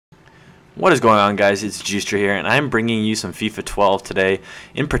What is going on, guys? It's Juicetra here, and I'm bringing you some FIFA 12 today.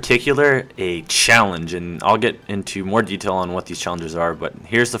 In particular, a challenge, and I'll get into more detail on what these challenges are, but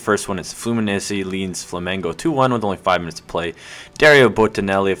here's the first one. It's Fluminense leads Flamengo 2-1 with only 5 minutes to play. Dario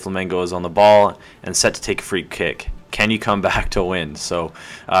Botinelli of Flamengo is on the ball and set to take a free kick. Can you come back to win? So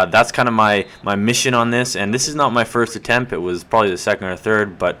that's kind of my mission on this, and this is not my first attempt. It was probably the second or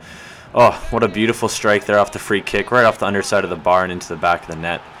third, but oh, what a beautiful strike there off the free kick, right off the underside of the bar and into the back of the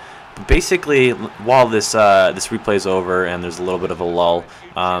net. Basically, while this replay is over and there's a little bit of a lull,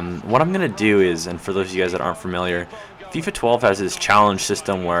 what I'm going to do is, and for those of you guys that aren't familiar, FIFA 12 has this challenge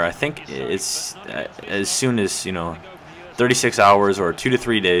system where I think it's as soon as 36 hours or 2 to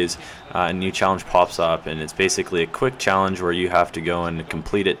 3 days, a new challenge pops up, and it's basically a quick challenge where you have to go and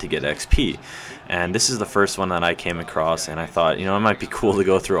complete it to get XP. And this is the first one that I came across, and I thought, it might be cool to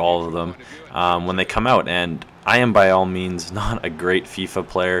go through all of them when they come out. And I am by all means not a great FIFA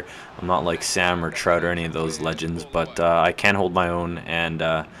player. I'm not like Sam or Trout or any of those legends, but I can hold my own, and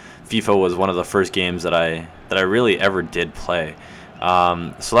FIFA was one of the first games that I really ever did play.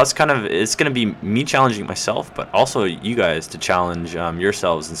 So that's it's going to be me challenging myself, but also you guys to challenge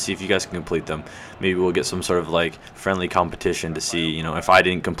yourselves and see if you guys can complete them. Maybe we'll get some sort of like friendly competition to see, if I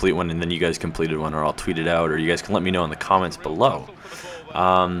didn't complete one and then you guys completed one, or I'll tweet it out, or you guys can let me know in the comments below.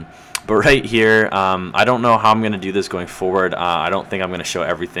 But right here, I don't know how I'm going to do this going forward. I don't think I'm going to show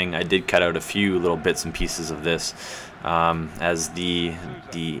everything. I did cut out a few little bits and pieces of this, as the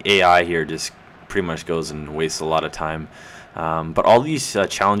AI here just pretty much goes and wastes a lot of time. But all these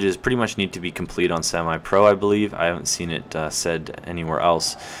challenges pretty much need to be complete on semi-pro, I believe. I haven't seen it said anywhere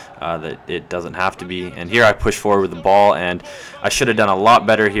else that it doesn't have to be. And here I push forward with the ball, and I should have done a lot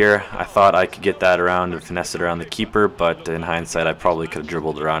better here. I thought I could get that around and finesse it around the keeper, but in hindsight I probably could have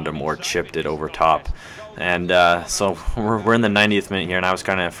dribbled around him or chipped it over top. And so we're in the 90th minute here, and I was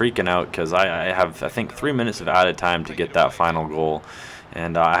kind of freaking out because I have, I think, 3 minutes of added time to get that final goal.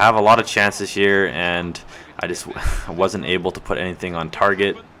 And I have a lot of chances here, and I just wasn't able to put anything on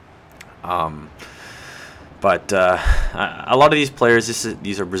target. But a lot of these players,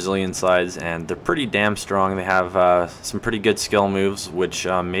 these are Brazilian sides, and they're pretty damn strong. They have some pretty good skill moves, which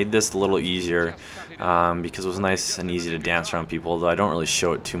made this a little easier because it was nice and easy to dance around people, though I don't really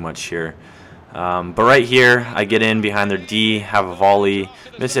show it too much here. But right here, I get in behind their D, have a volley,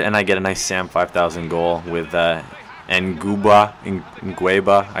 miss it, and I get a nice Sam 5000 goal with Ngueba,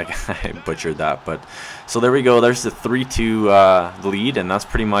 I butchered that, but so there we go. There's the 3-2 lead, and that's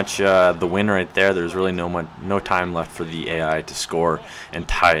pretty much the win right there. There's really no time left for the AI to score and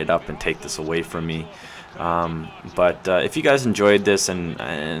tie it up and take this away from me. But if you guys enjoyed this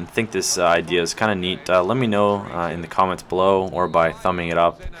and think this idea is kind of neat, let me know in the comments below or by thumbing it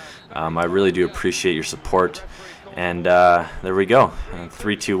up. I really do appreciate your support. And there we go,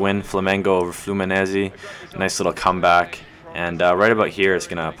 3-2 win, Flamengo over Fluminense. Nice little comeback. And right about here, it's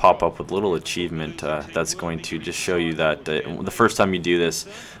going to pop up with a little achievement that's going to just show you that the first time you do this,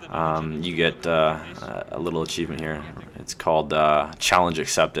 you get a little achievement here. It's called Challenge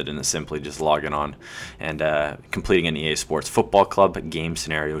Accepted, and it's simply just logging on and completing an EA Sports Football Club game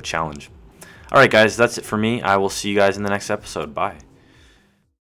scenario challenge. Alright guys, that's it for me. I will see you guys in the next episode. Bye.